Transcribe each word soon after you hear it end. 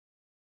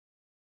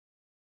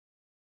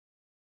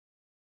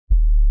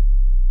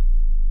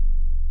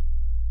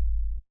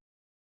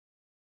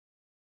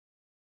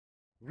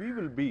We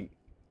will be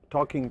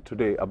talking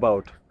today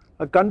about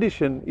a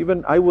condition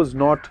even I was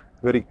not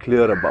very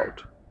clear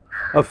about.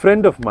 A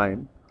friend of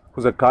mine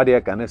who's a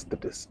cardiac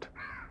anesthetist,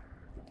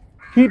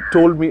 he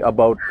told me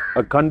about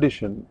a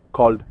condition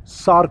called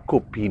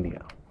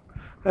sarcopenia.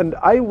 And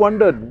I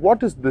wondered,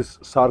 what is this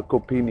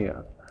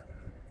sarcopenia?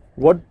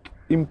 What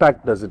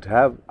impact does it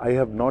have? I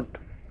have not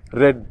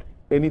read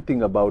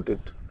anything about it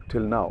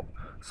till now.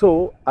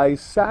 So I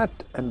sat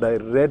and I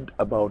read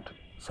about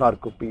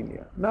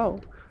sarcopenia. Now,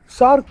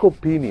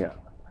 sarcopenia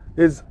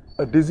is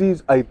a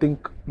disease I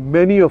think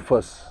many of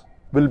us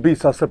will be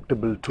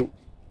susceptible to,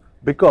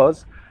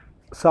 because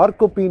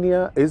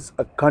sarcopenia is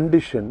a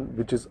condition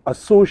which is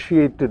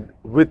associated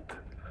with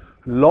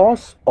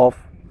loss of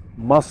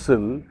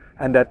muscle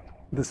and at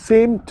the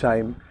same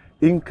time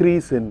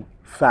increase in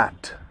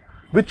fat,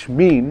 which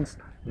means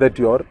that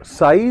your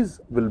size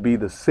will be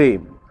the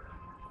same,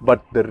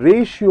 but the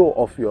ratio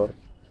of your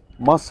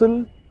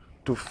muscle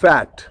to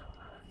fat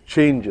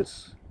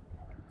changes.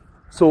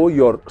 So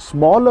your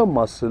smaller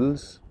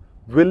muscles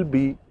will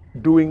be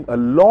doing a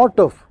lot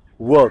of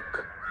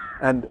work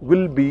and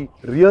will be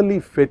really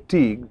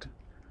fatigued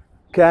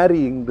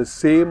carrying the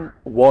same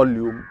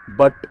volume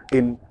but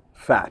in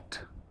fat.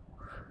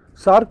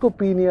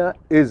 Sarcopenia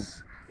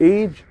is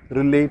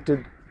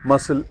age-related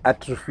muscle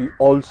atrophy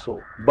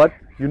also, but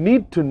you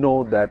need to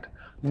know that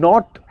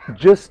not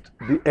just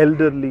the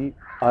elderly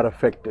are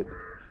affected.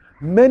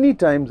 Many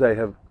times I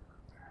have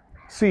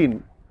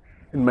seen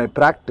in my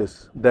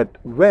practice that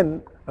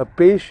when a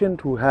patient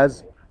who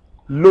has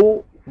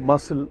low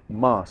muscle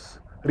mass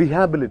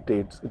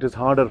rehabilitates, it is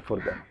harder for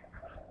them.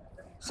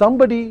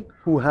 Somebody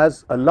who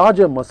has a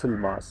larger muscle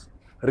mass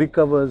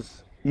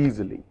recovers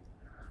easily.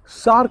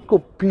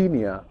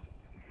 Sarcopenia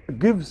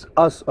gives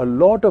us a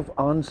lot of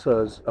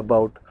answers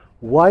about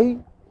why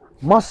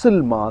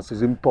muscle mass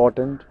is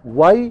important,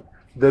 why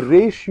the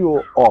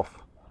ratio of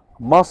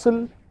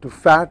muscle to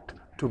fat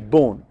to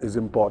bone is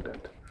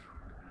important.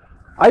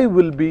 I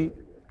will be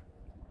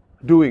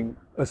doing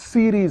a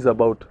series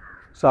about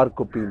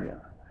sarcopenia.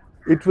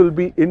 It will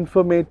be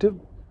informative.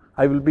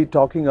 I will be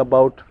talking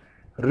about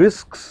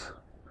risks,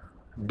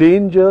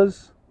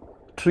 dangers,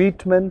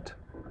 treatment,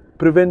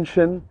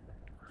 prevention,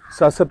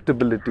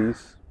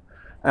 susceptibilities,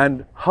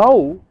 and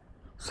how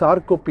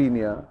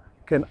sarcopenia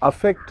can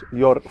affect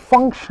your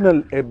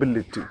functional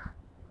ability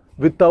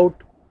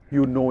without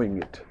you knowing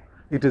it.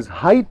 It is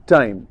high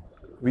time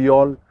we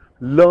all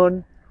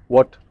learn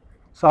what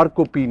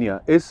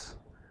sarcopenia is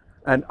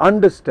and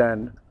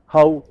understand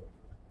how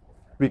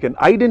we can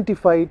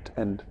identify it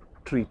and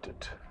treat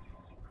it.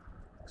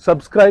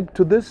 Subscribe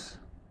to this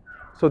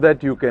so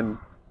that you can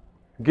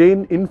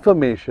gain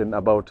information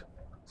about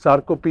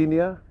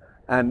sarcopenia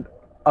and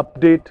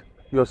update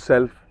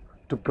yourself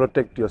to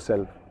protect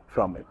yourself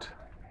from it.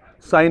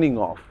 Signing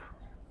off,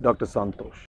 Dr. Santhosh.